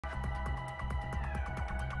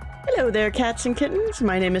Hello there, cats and kittens.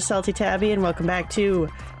 My name is Salty Tabby, and welcome back to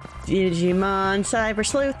Digimon Cyber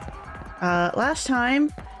Sleuth. Last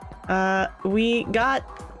time, we got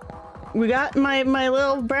my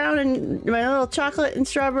little brown and my little chocolate and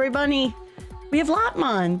strawberry bunny. We have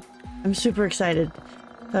Lotmon. I'm super excited.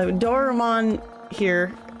 Doremon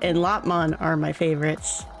here and Lotmon are my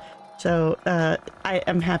favorites. So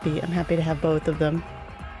I'm happy. I'm happy to have both of them.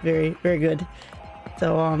 Very, very good.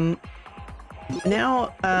 So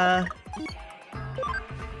now I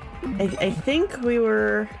think we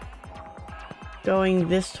were going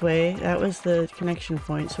this way. That was the connection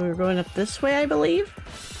point. So we were going up this way, I believe.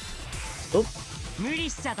 Oh.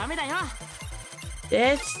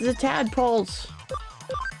 It's the tadpoles.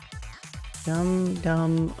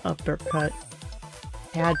 Dumb uppercut.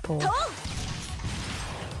 Tadpole.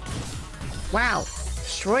 Wow,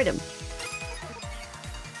 destroyed him.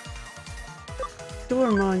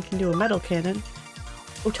 Doremon can do a metal cannon.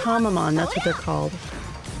 Otamamon, that's what they're called.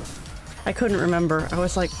 I couldn't remember. I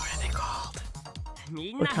was like, what are they called?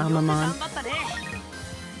 Otamamon.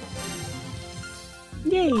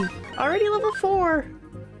 Yay! Already level 4!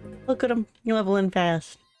 Look at him. He leveling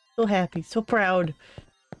fast. So happy. So proud.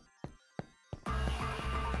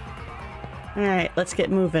 Alright, let's get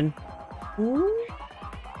moving. Ooh.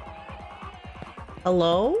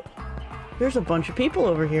 Hello? There's a bunch of people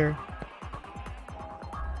over here.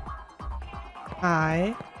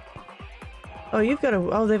 Hi. Oh, you've got a...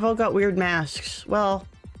 Oh, they've all got weird masks. Well,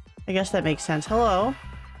 I guess that makes sense. Hello?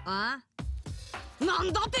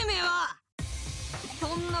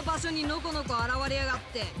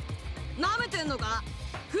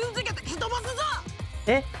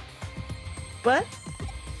 Eh? What?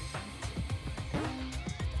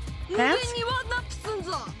 Mask?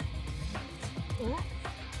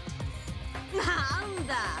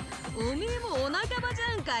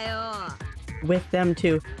 With them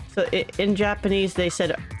too. So in Japanese they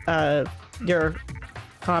said your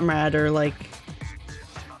comrade, or like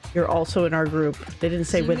you're also in our group. They didn't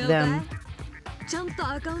say with them.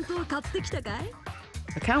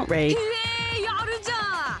 Account raid.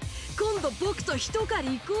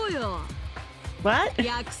 What?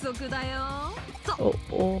 Oh.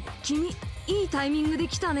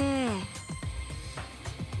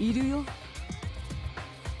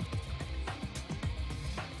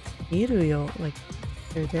 Iruyo, like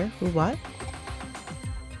they're there? Who, what?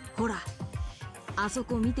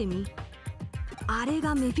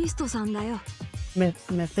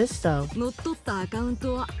 Mephisto.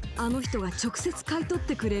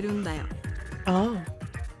 Oh.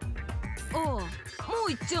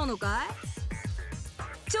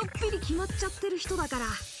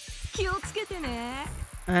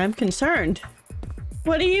 I'm concerned.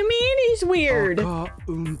 What do you mean he's weird?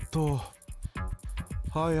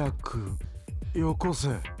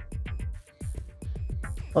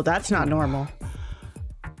 Well, that's not normal.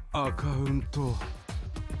 I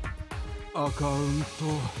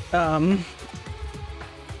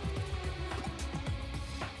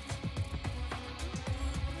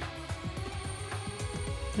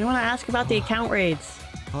want to ask about the account raids.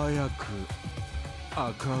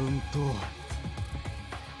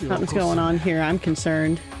 Something's going on here. I'm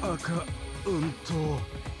concerned.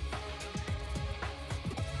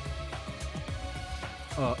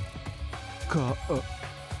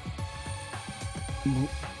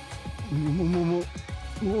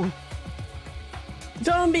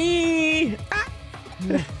 Zombie! Ah!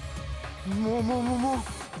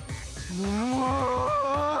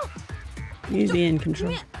 He's in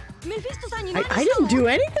control. I didn't do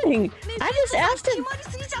anything. I just asked him.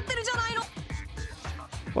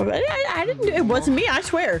 Well, I didn't do it. Wasn't me, I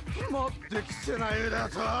swear.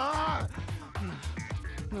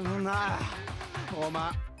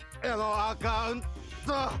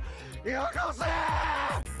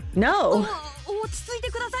 No.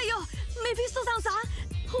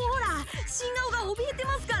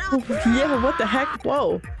 Yeah, but what the heck?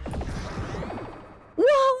 Whoa.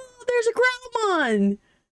 Whoa, there's a Growlmon.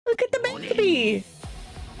 Look at the baby.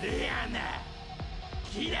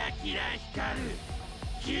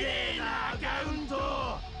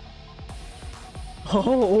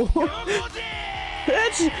 Oh,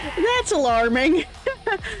 that's alarming.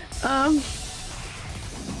 Wow.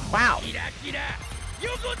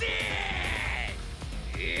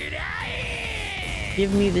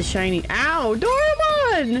 Give me the shiny. Ow,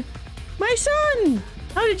 Doremon! My son!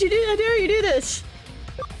 How did you do? How dare you do this?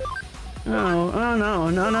 Oh no.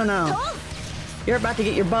 You're about to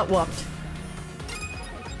get your butt whooped.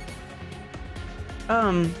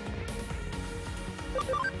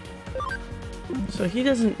 So he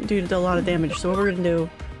doesn't do a lot of damage, so what we're gonna do...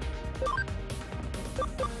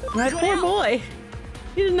 My poor boy.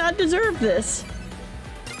 He did not deserve this.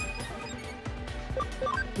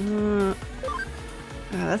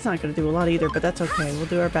 That's not gonna do a lot either, but that's okay. We'll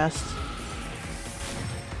do our best.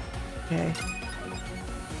 Okay.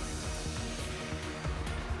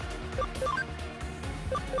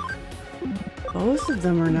 Both of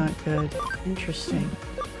them are not good. Interesting.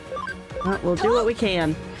 Well, we'll do what we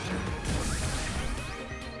can.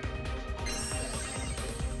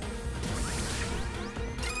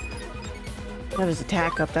 Got his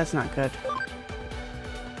attack up. That's not good.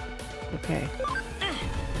 Okay.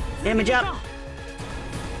 Damage up.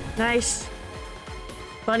 Nice.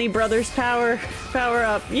 Bunny Brothers power. Power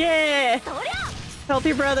up. Yeah! Help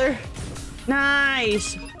your brother.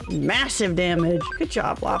 Nice. Massive damage. Good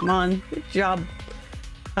job, Lopmon. Good job,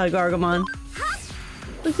 Gargamon.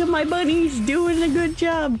 Look at my bunnies doing a good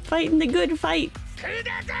job. Fighting the good fight.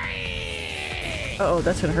 Uh-oh,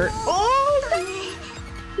 that's gonna hurt. Oh,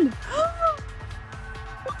 no!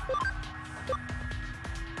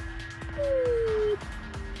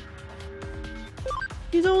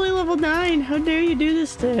 He's only level 9. How dare you do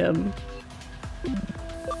this to him?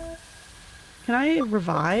 Can I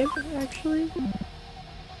revive, actually?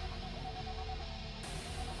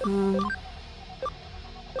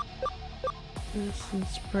 Medicine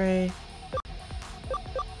spray.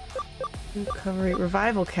 Recovery.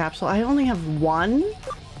 Revival capsule. I only have one?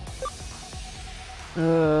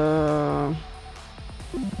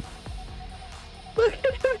 Look at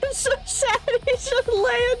him, it's so sad. He's just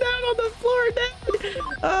laying down on the floor dead.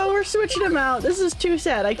 Oh, we're switching him out. This is too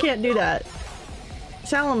sad. I can't do that.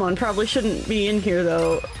 Salamon probably shouldn't be in here,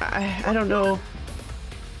 though. I don't know.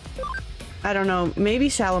 I don't know. Maybe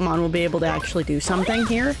Salamon will be able to actually do something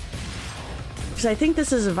here. Because I think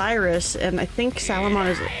this is a virus, and I think Salamon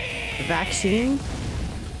is a vaccine.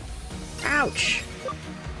 Ouch!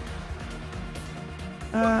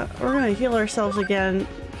 We're gonna heal ourselves again,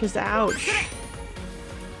 because ouch.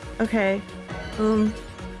 Okay.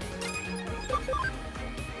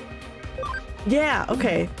 Yeah,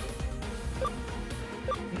 okay.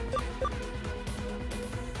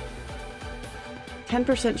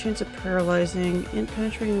 %10 chance of paralyzing,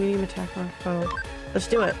 penetrating medium attack on foe. Let's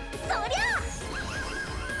do it.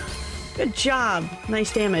 Good job.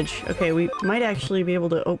 Nice damage. Okay, we might actually be able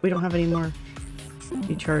to... Oh, we don't have any more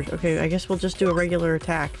recharge. Okay, I guess we'll just do a regular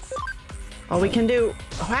attack. All we can do.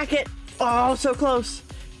 Whack it. Oh, so close.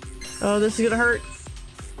 Oh, this is gonna hurt.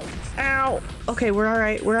 Ow. Okay, we're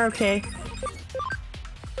alright. We're okay.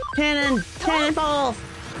 Cannon! Cannonball!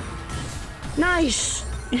 Nice!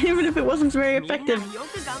 Even if it wasn't very effective.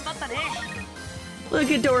 Look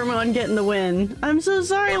at Doremon getting the win. I'm so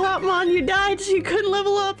sorry, Lopmon. You died so you couldn't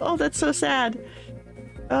level up. Oh, that's so sad.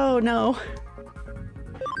 Oh, no.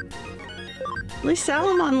 At least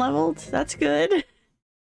Salamon leveled. That's good.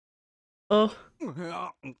 Oh.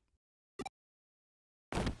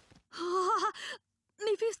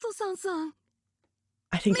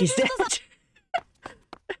 I think he's dead. I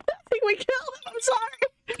think we killed him. I'm sorry.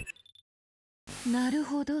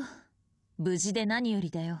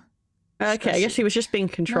 Okay, I guess he was just being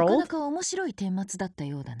controlled.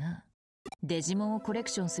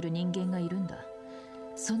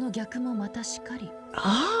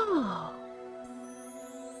 Oh.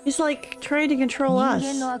 He's like trying to control us.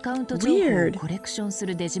 Weird.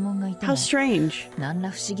 How strange.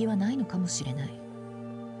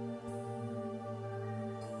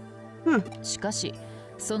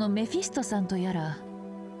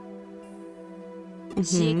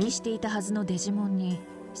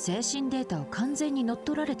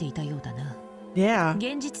 Yeah.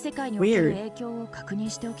 Weird.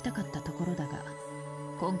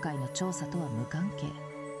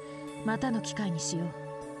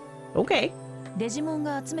 Okay. デジモン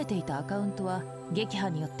が集めていたアカウントは撃破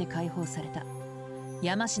によって解放された。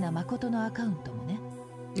山科誠のアカウントもね。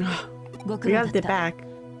ご苦労だった。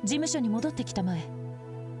事務所に戻ってきたまえ。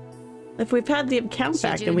If we've had the account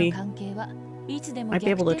back, then we might be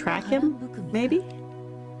able to track him, maybe?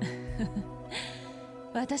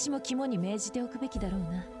 私も肝に銘じておくべきだろう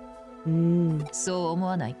な。そう思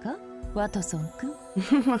わないか、ワトソン君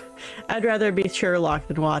？I'd rather be Sherlock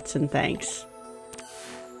than Watson, thanks.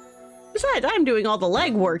 Besides, I'm doing all the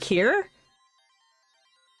legwork here.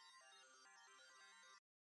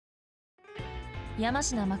 I've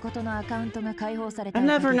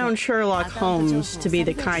never known Sherlock Holmes to be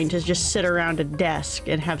the kind to just sit around a desk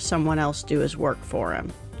and have someone else do his work for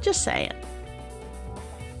him. Just saying.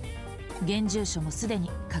 現住所もすで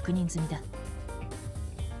に確認済みだ。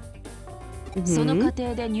その過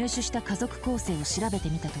程で入手した家族構成を調べて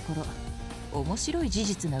みたところ、面白い事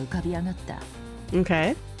実が浮かび上がった。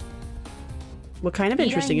Okay. What kind of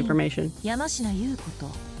interesting information? 山科優子と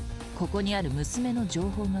ここにある娘の情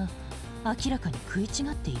報が明らかに食い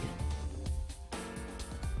違っている。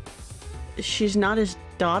She's not his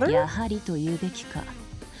daughter? やはりと言うべきか、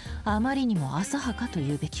あまりにも浅はかと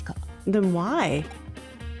言うべきか。Then why?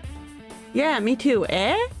 Yeah, me too.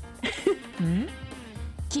 ん？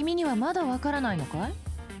君にはまだわからないのか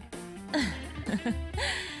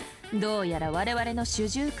い？どうやら我々の主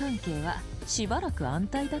従関係はしばらく安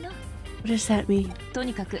泰だな。What does that mean? と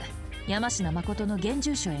にかく山科誠の現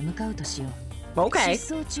住所へ向かうとしよう。Okay.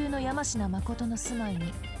 失踪中の山科誠の住まい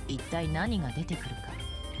に一体何が出てくるか。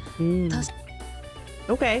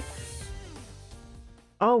Okay.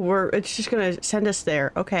 Oh, it's just gonna send us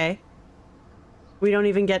there. Okay. We don't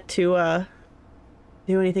even get to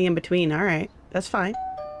do anything in between. All right. That's fine.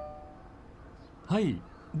 はい、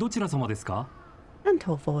どちら様ですか？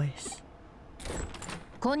 Gentle voice.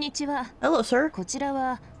 こんにちは。Hello, sir. こちら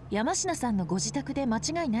は山科さんのご自宅で間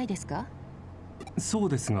違いないですか？そう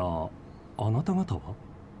ですが、あなた方は？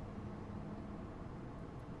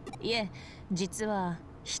いえ、実は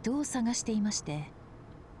人を探していまして。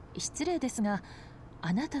失礼ですが、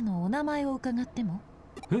あなたのお名前を伺っても？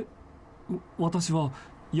私は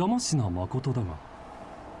山科誠だが。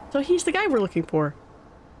So he's the guy we're looking for.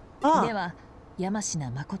 では、山科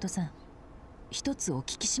誠さん、一つお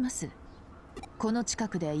聞きします。この近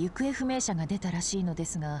くで行方不明者が出たらしいので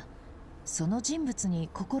すが、その人物に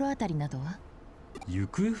心当たりなどは？行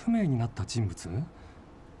方不明になった人物？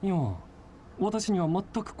いや、私には全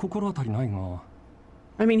く心当たりないが。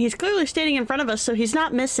I mean, he's clearly standing in front of us, so he's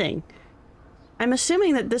not missing. I'm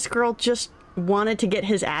assuming that this girl just wanted to get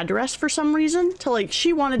his address for some reason.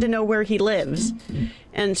 She wanted to know where he lives.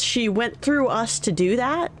 And she went through us to do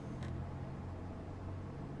that.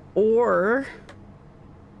 Or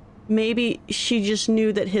maybe she just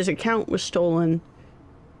knew that his account was stolen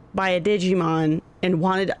by a Digimon and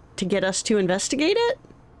wanted to get us to investigate it?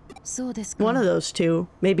 そうですか。 One of those two,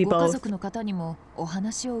 maybe both. ご家族の方にもお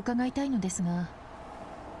話を伺いたいのですが。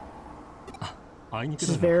This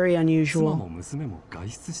is very unusual. 妻も娘も外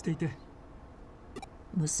出していて。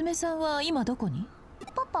娘さんは今どこに？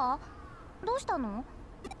パパ、どうしたの？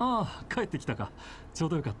ああ、帰ってきたか。ちょう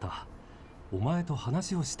どよかった。お前と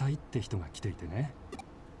話をしたいって人が来ていてね。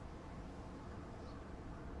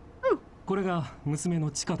これが娘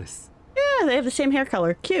のチカです。Yeah, they have the same hair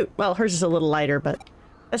color. Cute. Well, hers is a little lighter, but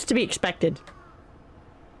that's to be expected.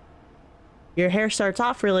 Your hair starts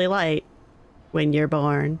off really light when you're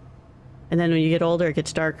born. And then when you get older, it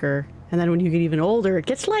gets darker. And then when you get even older, it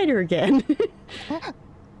gets lighter again.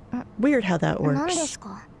 Weird how that works.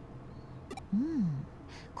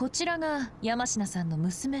 こちらが山科さんの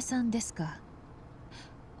娘さんですか。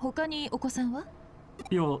他にお子さんは？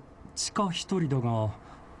いや、チカ一人だが、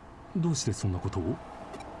どうしてそんなことを？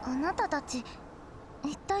あなたたち、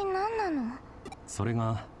一体何なの？それ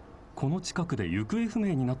が、この近くで行方不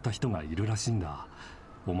明になった人がいるらしいんだ。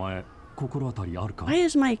お前、心当たりあるか？ Why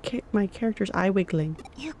is my character's eye wiggling?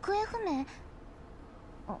 行方不明？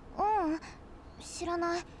知ら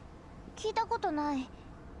ない。聞いたことない。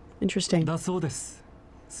Interesting. だそうです。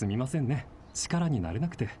すみませんね。力になれな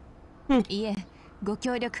くて。いえ、ご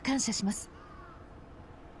協力感謝します。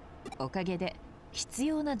おかげで必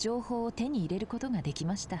要な情報を手に入れることができ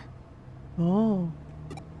ました。Oh.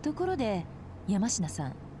 ところで、山科さ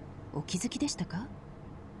ん、お気づきでしたか？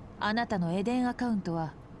あなたのエデンアカウント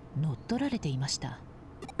は乗っ取られていました。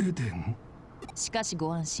エデン？しかし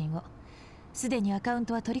ご安心を。すでにアカウン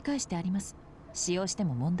トは取り返してあります。使用して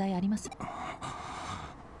も問題ありません。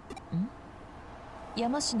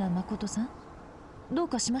山科誠さん、どう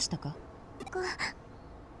かしましたか？帰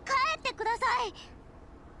ってください。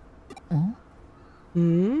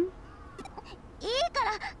Hmm? いいか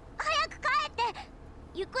ら早く帰って。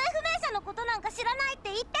行方不明者のことなんか知らないっ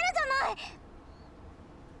て言ってるじ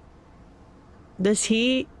ゃな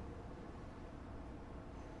い。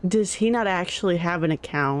Does he not actually have an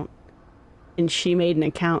account? And she made an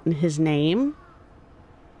account in his name?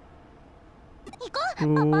 行こ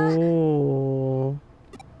う、パパ。 Oh.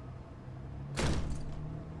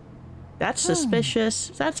 That's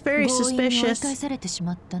suspicious. That's very 強引に追い返 suspicious. されてし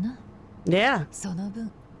まったな。Yeah. その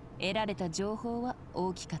分、得られた情報は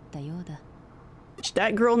大きかったようだ。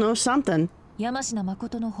That girl knows something. 山科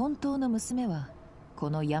誠の本当の娘は、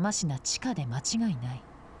この山科千佳で間違いない。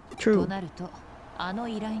と True. なると、あの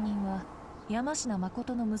依頼人は山科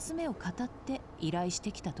誠の娘を語って依頼し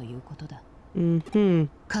てきたということだ。Mm-hmm.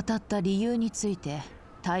 語った理由について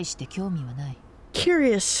大して興味はない。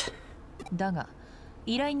 Curious. だが、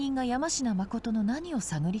依頼人が山科誠の何を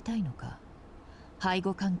探りたいのか、背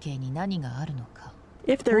後関係に何があるのか、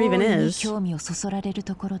 If there even 大いに is. 興味をそそられる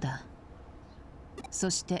ところだ。そ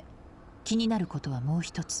して気になることはもう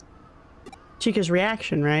一つ。 Chica's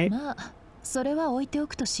reaction, right? まあそれは置いてお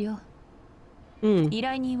くとしよう。依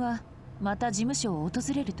頼人はまた事務所を訪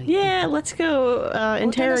れると言っていた。 Yeah, let's go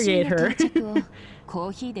interrogate her. お楽しみの到着をコ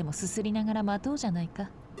ーヒーでもすすりながら待とうじゃないか。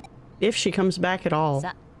 If she comes back at all.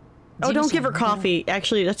 さ Oh, don't give her coffee.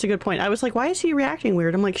 Actually, that's a good point. I was like, why is he reacting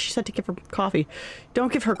weird? I'm like, she said to give her coffee.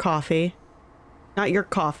 Don't give her coffee. Not your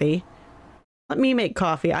coffee. Let me make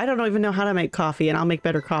coffee. I don't even know how to make coffee, and I'll make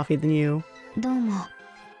better coffee than you. どうも。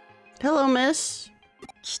 Hello, miss.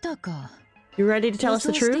 来たか。 You ready to tell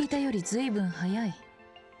us the 予想してい truth? たよりずいぶん早い。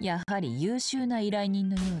やはり優秀な依頼人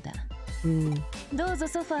のようだ。どうぞ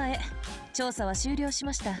ソファーへ。調査は終了し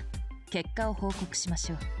ました。結果を報告しま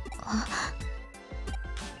しょう。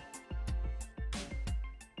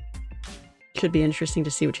 Should be interesting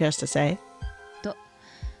to see what she has to say. と、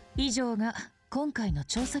以上が今回の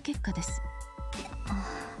調査結果です。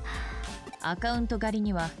アカウント狩り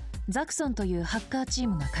にはザクソンというハッカーチー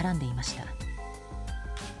ムが絡んでいました。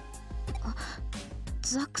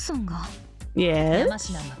ザクソンが。 Yes?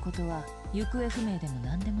 山科誠は行方不明でも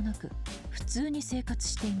何でもなく普通に生活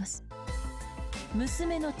しています。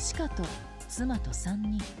娘のチカと妻と3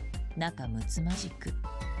人、仲睦まじく。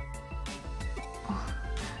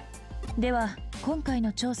では今回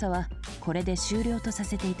の調査はこれで終了とさ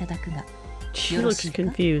せていただくが。 She looks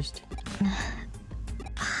confused.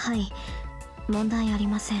 はい、問題あり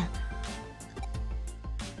ません。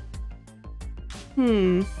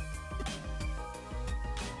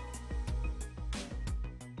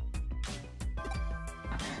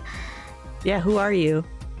 Yeah, who are you?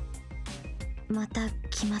 また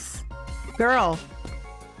来ます。 Girl.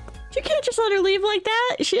 You can't just let her leave like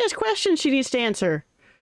that. She has questions she needs to answer.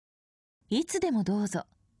 いつでもどうぞ。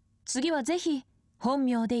次はぜひ本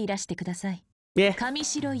名でいらしてください。 Yeah. 上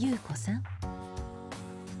白優子さん。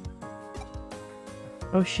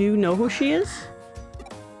 Oh, you know who she is?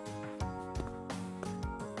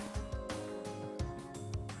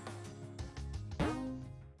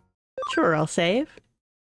 Sure, I'll save.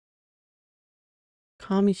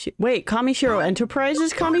 Wait, Kamishiro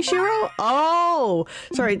Enterprises Kamishiro? Oh!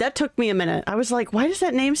 Sorry, that took me a minute. I was like, why does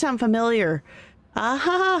that name sound familiar?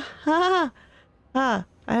 Ah, I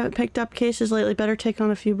haven't picked up cases lately. Better take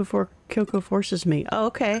on a few before Kyoko forces me. Oh,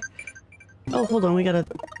 okay. Oh, hold on, we gotta...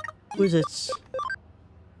 Who's this?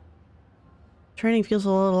 Training feels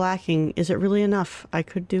a little lacking. Is it really enough? I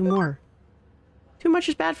could do more. Too much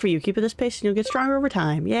is bad for you. Keep at this pace and you'll get stronger over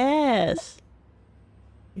time. Yes!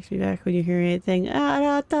 Makes me back when you hear anything.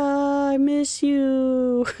 Arata, I miss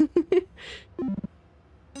you!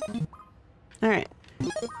 Alright.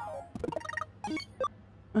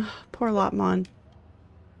 Poor Lotmon.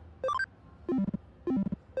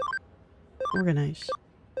 Organize.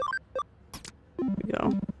 There we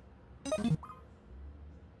go.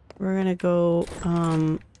 We're gonna go,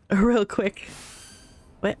 real quick.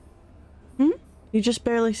 What? You just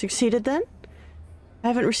barely succeeded then? I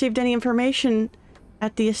haven't received any information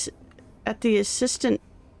as the assistant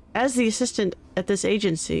at this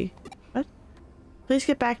agency. What? Please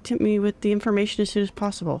get back to me with the information as soon as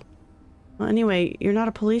possible. Well, anyway, you're not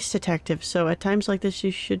a police detective, so at times like this you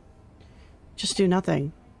should just do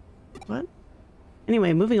nothing. What?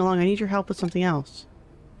 Anyway, moving along, I need your help with something else.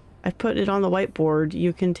 I've put it on the whiteboard.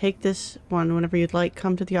 You can take this one whenever you'd like.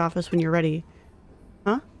 Come to the office when you're ready.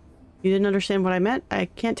 Huh? You didn't understand what I meant? I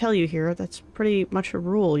can't tell you here. That's pretty much a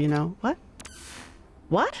rule, you know. What?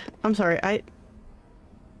 What? I'm sorry,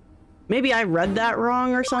 maybe I read that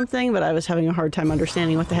wrong or something, but I was having a hard time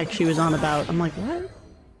understanding what the heck she was on about. I'm like, what?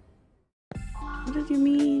 What did you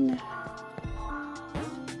mean?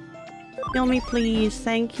 Kill me, please.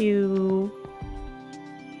 Thank you.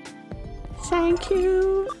 Thank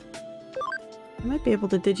you. I might be able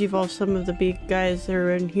to digivolve some of the big guys that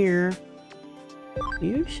are in here.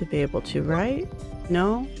 You should be able to, right?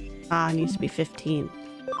 No? Ah, it needs to be 15.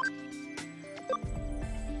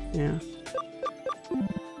 Yeah.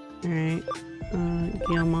 Alright.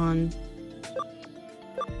 Gilmon.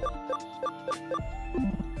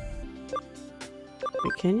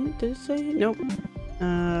 Wait, can you? Did it say? Nope.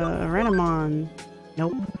 Renamon.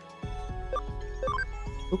 Nope.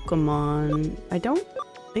 Ukamon. I don't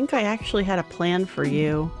think I actually had a plan for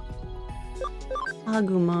you.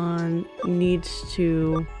 Agumon needs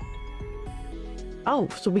to... Oh,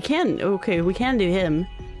 so we can... Okay, we can do him.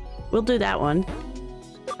 We'll do that one.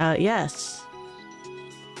 Yes.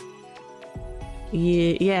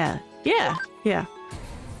 Yeah.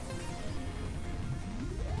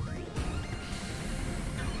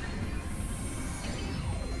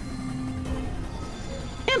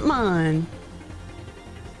 Hitmon!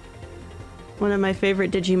 One of my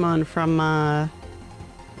favorite Digimon from,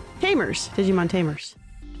 Tamers! Digimon Tamers.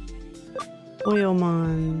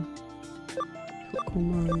 Oilmon.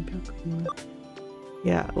 Tokomon. Pokemon.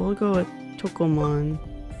 Yeah, we'll go with Tokomon.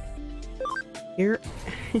 Here.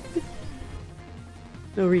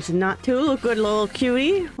 No reason not to. Good little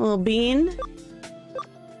cutie. Little bean.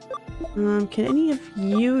 Can any of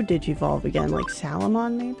you digivolve again? Like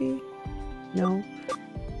Salamon, maybe? No?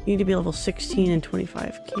 You need to be level 16 and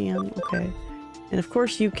 25. Can. Okay. And of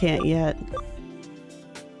course you can't yet.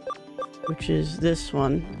 Which is this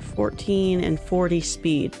one. 14 and 40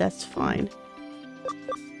 speed. That's fine.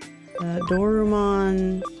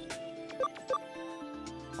 Dorumon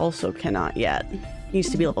also cannot yet. Needs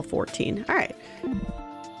to be level 14. Alright.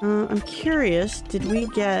 I'm curious, did we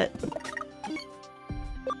get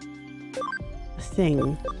a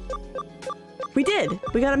thing? We did!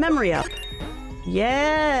 We got a memory up!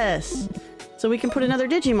 Yes! So we can put another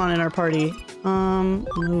Digimon in our party.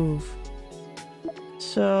 Move.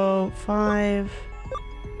 So, 5,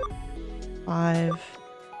 3.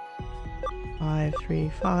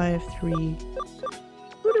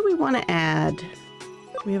 Who do we want to add?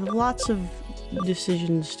 We have lots of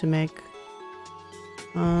decisions to make.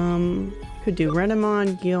 Could do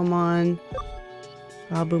Renamon, Guilmon,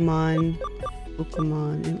 Abumon,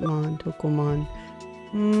 Pokemon, Impmon, Tokomon.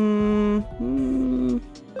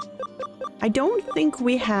 I don't think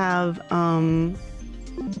we have, let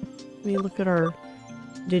me look at our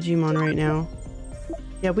Digimon right now.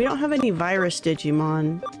 Yeah, we don't have any virus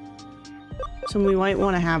Digimon. So we might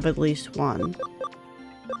want to have at least one.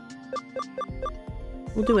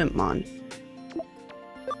 We'll do Impmon.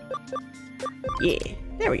 Yeah,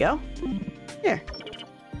 there we go. There.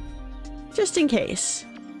 Just in case.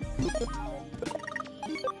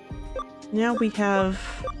 Now we have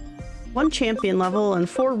 1 champion level and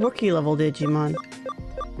 4 rookie level Digimon.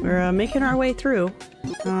 We're making our way through.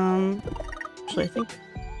 Actually, I think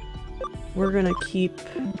we're gonna keep...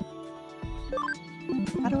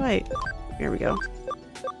 How do I... There we go.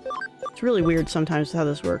 It's really weird sometimes how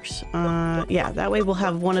this works. Yeah, that way we'll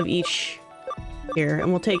have 1 of each here, and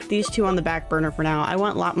we'll take these 2 on the back burner for now. I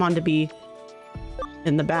want Lopmon to be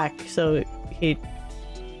in the back so he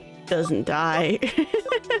doesn't die.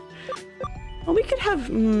 Well, we could have,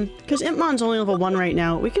 because Impmon's only level 1 right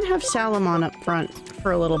now, we can have Salamon up front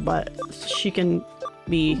for a little bit. She can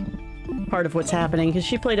be part of what's happening, because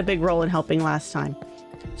she played a big role in helping last time.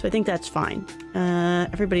 So I think that's fine.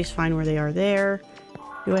 Everybody's fine where they are there.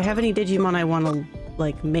 Do I have any Digimon I want to,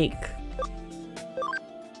 like, make?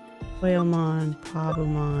 Whalemon,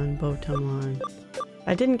 Pabumon, Botamon.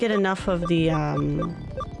 I didn't get enough of the,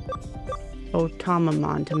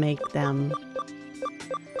 Otamamon to make them.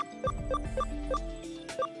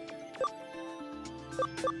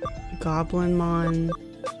 Goblinmon.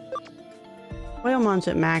 Whalemon's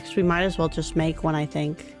at max. We might as well just make one, I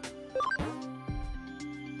think.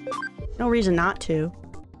 No reason not to.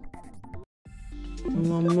 And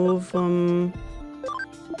we'll move them...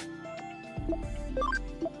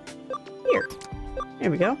 here. There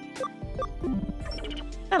we go.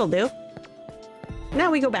 That'll do. Now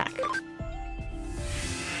we go back.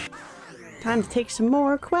 Time to take some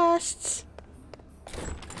more quests.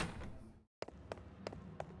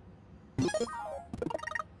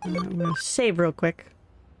 I'm gonna save real quick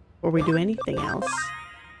before we do anything else.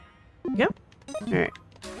 Yep. Alright.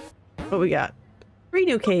 What we got? 3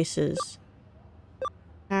 new cases.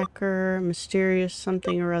 Hacker, mysterious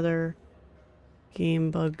something or other.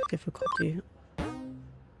 Game bug difficulty.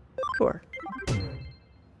 Sure.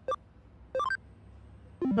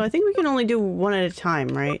 So I think we can only do 1 at a time,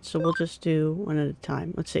 right? So we'll just do 1 at a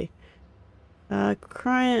time. Let's see.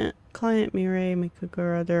 Client Mirai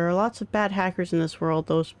Mikagura. There are lots of bad hackers in this world.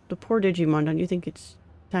 The poor Digimon. Don't you think it's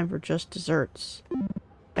time for just desserts?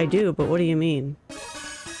 I do, but what do you mean?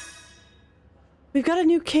 We've got a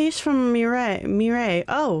new case from Mirai.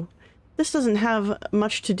 Oh, this doesn't have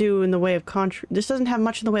much to do in the way of this doesn't have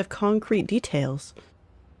much in the way of concrete details.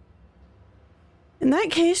 In that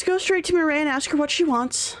case, go straight to Mirai and ask her what she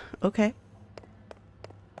wants. Okay.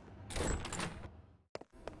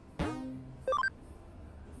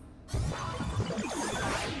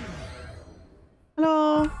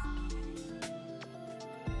 Hello.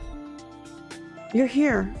 You're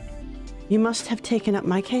here. You must have taken up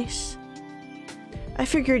my case. I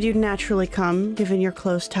figured you'd naturally come, given your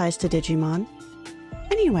close ties to Digimon.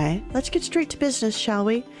 Anyway, let's get straight to business, shall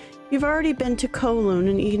we? You've already been to Kowloon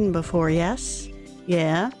and Eden before, yes?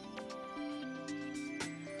 Yeah?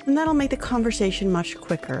 And that'll make the conversation much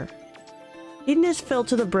quicker. Eden is filled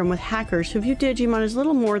to the brim with hackers who view Digimon as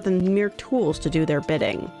little more than mere tools to do their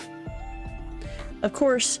bidding. Of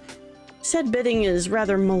course, Said bidding is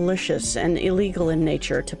rather malicious and illegal in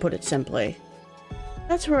nature, to put it simply.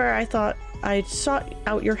 That's where I thought I'd sought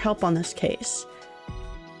out your help on this case.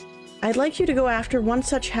 I'd like you to go after one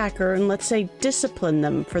such hacker and, let's say, discipline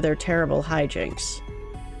them for their terrible hijinks.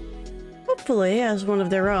 Hopefully, as one of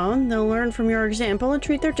their own, they'll learn from your example and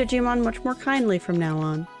treat their Digimon much more kindly from now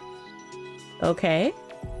on. Okay?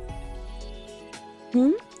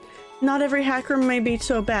 Not every hacker may be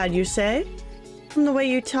so bad, you say? From the way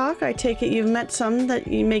you talk, I take it you've met some that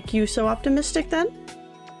make you so optimistic, then?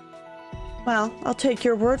 Well, I'll take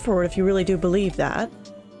your word for it if you really do believe that.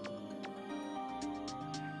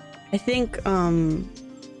 I think,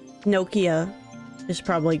 Nokia is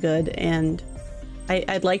probably good, and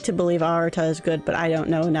I'd like to believe Arata is good, but I don't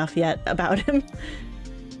know enough yet about him.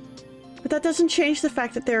 But that doesn't change the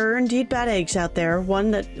fact that there are indeed bad eggs out there,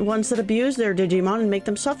 ones that abuse their Digimon and make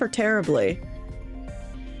them suffer terribly.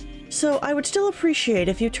 So I would still appreciate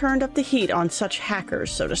if you turned up the heat on such hackers,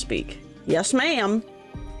 so to speak. Yes, ma'am.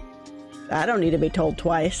 I don't need to be told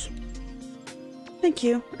twice. Thank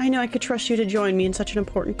you. I know I could trust you to join me in such an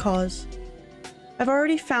important cause. I've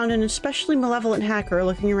already found an especially malevolent hacker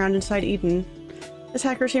looking around inside Eden. This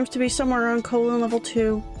hacker seems to be somewhere around colon level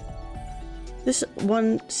 2. This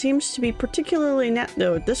one seems to be particularly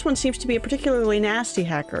this one seems to be a particularly nasty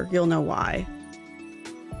hacker. You'll know why.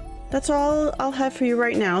 That's all I'll have for you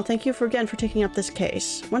right now. Thank you again for taking up this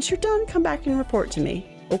case. Once you're done, come back and report to me.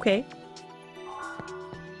 Okay?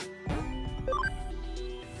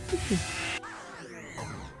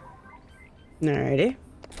 Alrighty.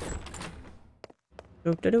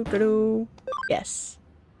 Do-do-do-do-do. Yes.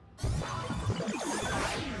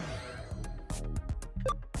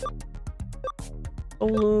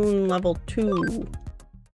 Balloon level 2.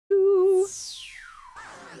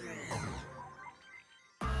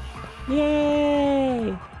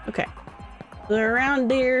 Yay! Okay. They're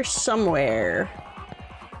around here somewhere.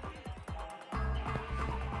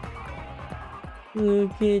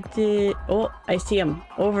 Look at it. Oh, I see them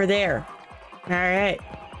over there. Alright.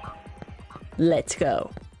 Let's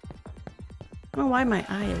go. I don't know why my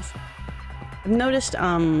eye is... I've noticed,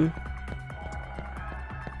 I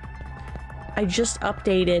just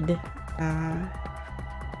updated,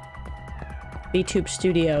 Vtube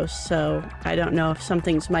Studios, so I don't know if some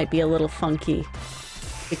things might be a little funky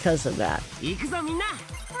because of that.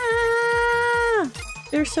 Ah,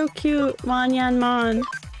 they're so cute, Mon.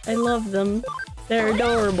 I love them. They're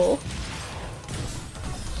adorable.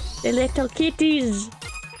 They're little kitties.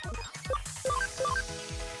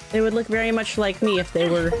 They would look very much like me if they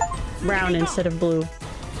were brown instead of blue.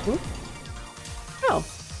 Ooh. Oh,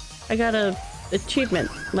 I got a achievement.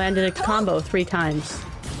 Landed a combo 3 times.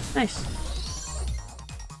 Nice.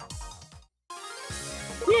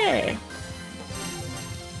 Yay!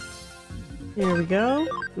 There we go.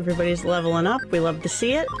 Everybody's leveling up. We love to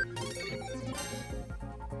see it.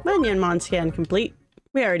 Manyonmon scan complete.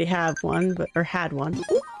 We already have one, or had one.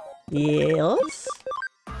 Yes.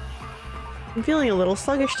 I'm feeling a little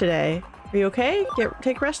sluggish today. Are you okay?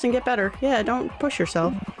 Take rest and get better. Yeah, don't push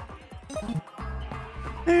yourself.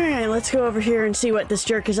 Alright, let's go over here and see what this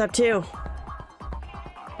jerk is up to.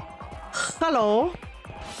 Hello.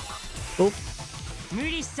 Oop.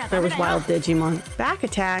 There was wild Digimon. Back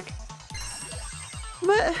attack.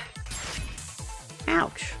 What?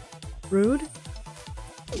 Ouch. Rude.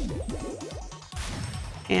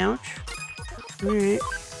 Ouch. Alright.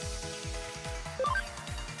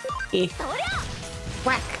 Eh.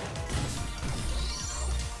 Whack.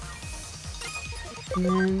 And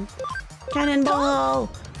then... Cannonball!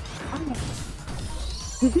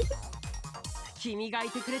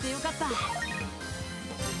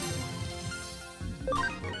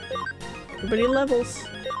 Everybody levels.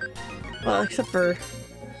 Well, except for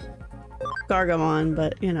Gargamon,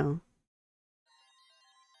 but, you know.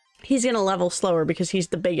 He's gonna level slower because he's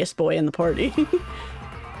the biggest boy in the party.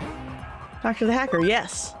 Talk to the hacker,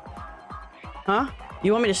 yes. Huh?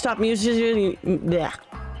 You want me to stop misusing... Blech.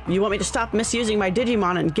 You want me to stop misusing my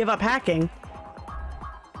Digimon and give up hacking?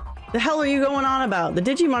 The hell are you going on about? The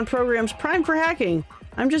Digimon program's primed for hacking.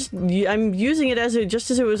 I'm using it as just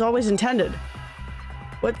as it was always intended.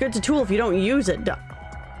 What good's a tool if you don't use it?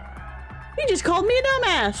 You just called me a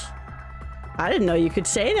dumbass. I didn't know you could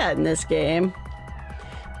say that in this game.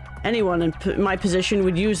 Anyone in my position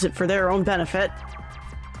would use it for their own benefit.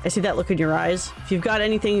 I see that look in your eyes. If you've got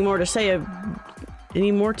anything more to say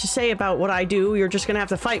about what I do, you're just gonna have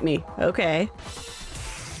to fight me. Okay.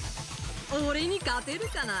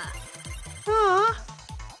 Aww.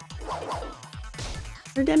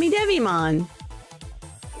 Or Devimon.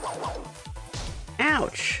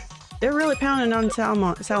 Ouch. They're really pounding on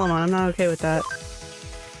Salamon. I'm not okay with that.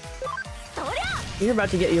 You're about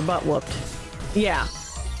to get your butt whooped. Yeah.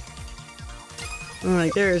 I'm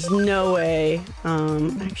like, there is no way.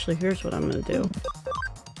 Actually, here's what I'm gonna do.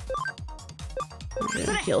 I'm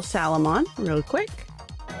gonna heal Salamon real quick.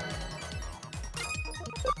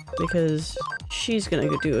 Because she's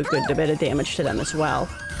gonna do a good bit of damage to them as well.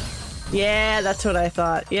 Yeah, that's what I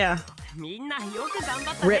thought. Yeah.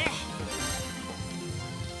 Rip.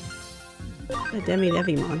 A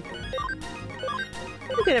Digimon.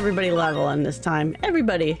 Look at everybody leveling this time.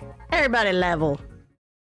 Everybody level.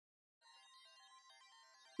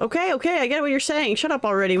 Okay, I get what you're saying. Shut up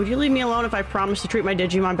already. Would you leave me alone if I promise to treat my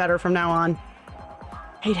Digimon better from now on?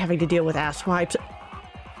 Hate having to deal with asswipes.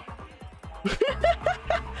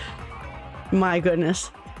 My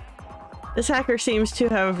goodness. This hacker seems to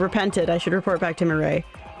have repented. I should report back to Mireille.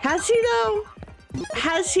 Has he though?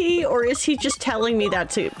 Has he, or is he just telling me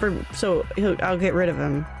that so I'll get rid of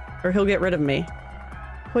him, or he'll get rid of me?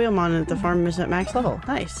 Poyomon at the farm is at max level.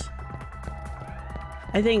 Nice.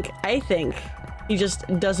 I think he just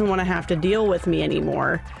doesn't want to have to deal with me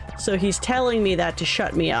anymore, so he's telling me that to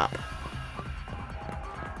shut me up.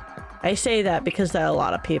 I say that because a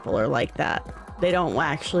lot of people are like that. They don't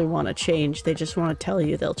actually want to change, they just want to tell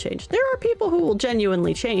you they'll change. There are people who will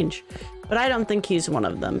genuinely change, but I don't think he's one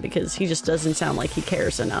of them because he just doesn't sound like he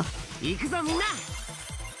cares enough.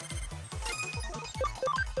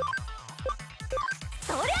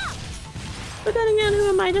 But then again, who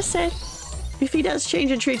am I to say? If he does change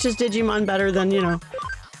and treats his Digimon better, then, you know,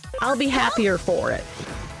 I'll be happier for it.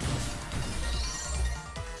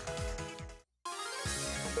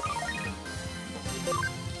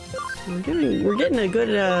 We're getting a good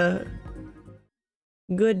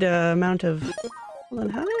amount of. Hold on,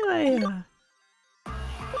 how did I?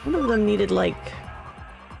 One of them needed like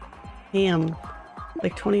cam,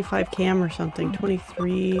 like 25 cam or something.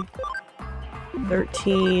 23,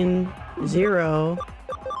 13, 0,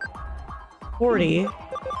 40,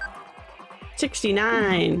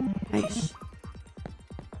 69. Nice.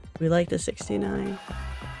 We like the 69.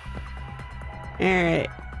 All right.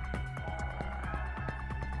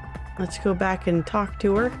 Let's go back and talk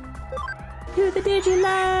to her. To the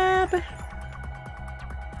Digilab!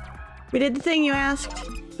 We did the thing you asked.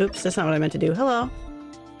 Oops, that's not what I meant to do. Hello.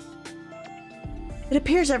 It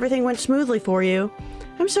appears everything went smoothly for you.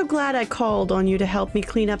 I'm so glad I called on you to help me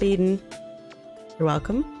clean up Eden. You're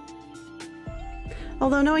welcome.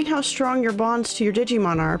 Although knowing how strong your bonds to your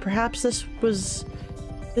Digimon are, perhaps this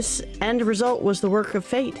end result was the work of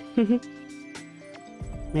fate.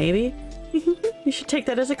 Maybe. You should take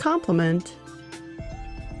that as a compliment.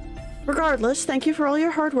 Regardless, thank you for all your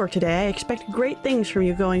hard work today. I expect great things from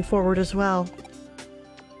you going forward as well.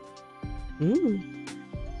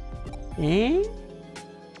 Eh?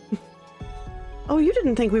 Oh, you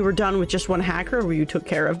didn't think we were done with just one hacker who you took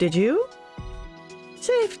care of, did you?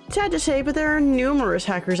 Sad to say, but there are numerous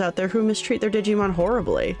hackers out there who mistreat their Digimon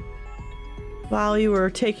horribly. While you were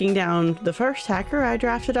taking down the first hacker, I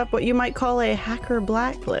drafted up what you might call a hacker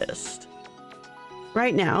blacklist.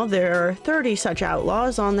 Right now, there are 30 such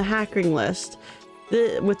outlaws on the hacking list.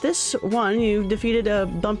 With this one, you defeated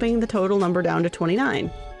bumping the total number down to 29.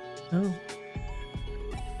 Oh.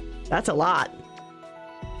 That's a lot.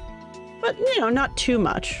 But, you know, not too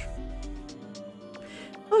much.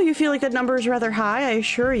 Oh, you feel like that number is rather high? I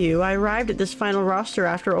assure you, I arrived at this final roster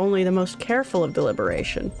after only the most careful of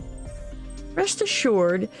deliberation. Rest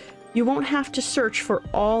assured, you won't have to search for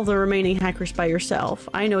all the remaining hackers by yourself.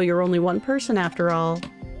 I know you're only one person after all.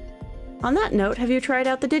 On that note, have you tried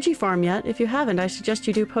out the Digifarm yet? If you haven't, I suggest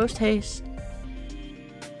you do post-haste.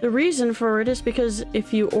 The reason for it is because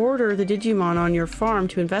if you order the Digimon on your farm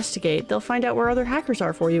to investigate, they'll find out where other hackers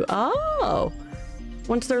are for you. Oh!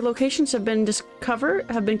 Once their locations have been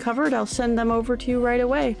covered, I'll send them over to you right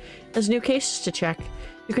away as new cases to check.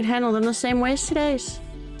 You can handle them the same way as today's.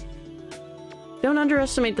 Don't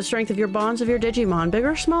underestimate the strength of your bonds of your Digimon. Big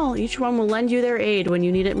or small, each one will lend you their aid when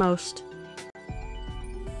you need it most.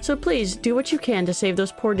 So please, do what you can to save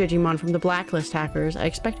those poor Digimon from the blacklist hackers. I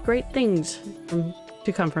expect great things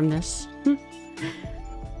to come from this.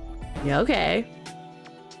 Yeah, okay.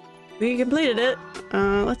 We completed it.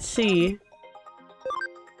 Let's see.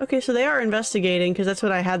 Okay, so they are investigating, because that's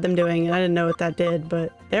what I had them doing, and I didn't know what that did,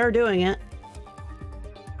 but they are doing it.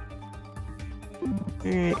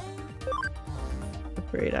 Alright.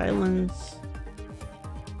 Upgrade islands.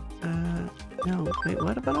 No. Wait,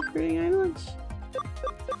 what about upgrading islands?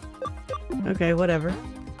 Okay, whatever.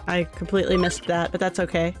 I completely missed that, but that's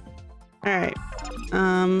okay. Alright.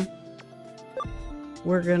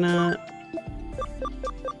 We're gonna...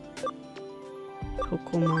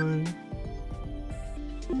 Pokemon.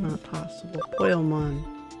 Not possible. Poyomon.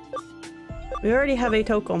 We already have a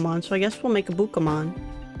Tokomon, so I guess we'll make a Bukamon.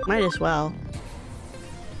 Might as well.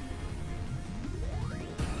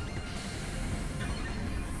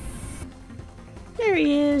 There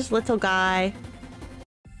he is, little guy.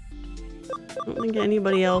 I don't think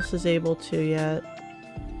anybody else is able to yet.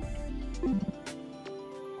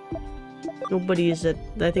 Nobody's at...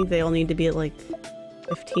 I think they all need to be at like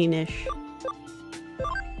 15-ish.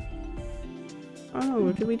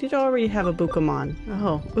 Oh, we did already have a Bukamon.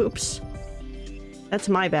 Oh, oops. That's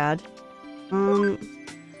my bad. How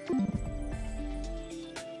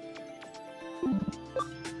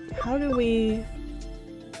do we...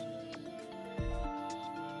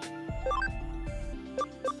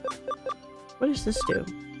 What does this do?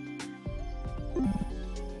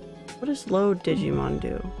 What does load Digimon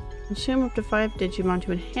do? Consume up to 5 Digimon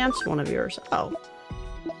to enhance one of yours. Oh.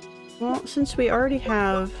 Well, since we already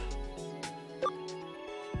have...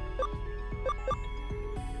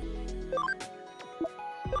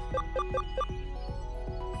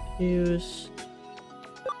 Use...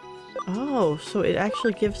 Oh, so it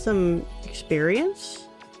actually gives them experience?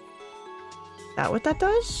 Is that what that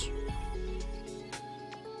does?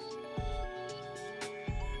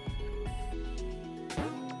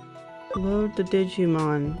 Load the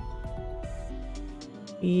Digimon.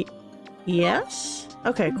 Yes?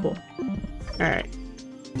 Okay, cool. Alright.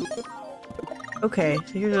 Okay,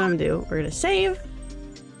 so here's what I'm gonna do. We're gonna save.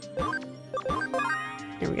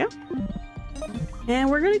 Here we go.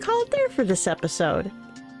 And we're gonna call it there for this episode.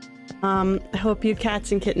 I hope you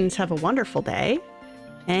cats and kittens have a wonderful day.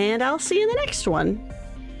 And I'll see you in the next one.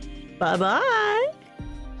 Bye-bye!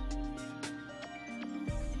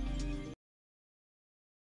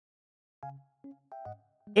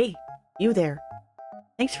 Hey, you there.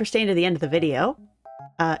 Thanks for staying to the end of the video.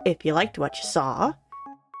 If you liked what you saw,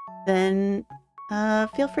 then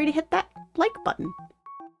feel free to hit that like button.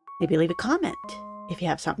 Maybe leave a comment if you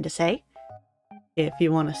have something to say. If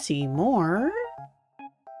you want to see more,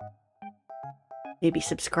 maybe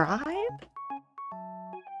subscribe.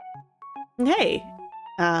 And hey,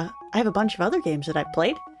 I have a bunch of other games that I've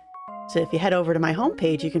played. So if you head over to my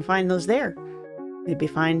homepage, you can find those there. Maybe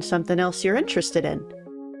find something else you're interested in.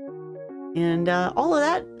 And all of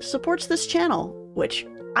that supports this channel, which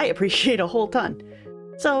I appreciate a whole ton.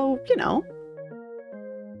 So, you know.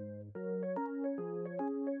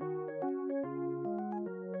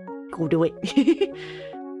 Go do it.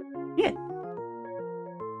 Yeah.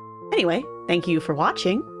 Anyway, thank you for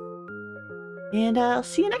watching. And I'll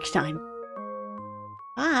see you next time.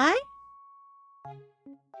 Bye.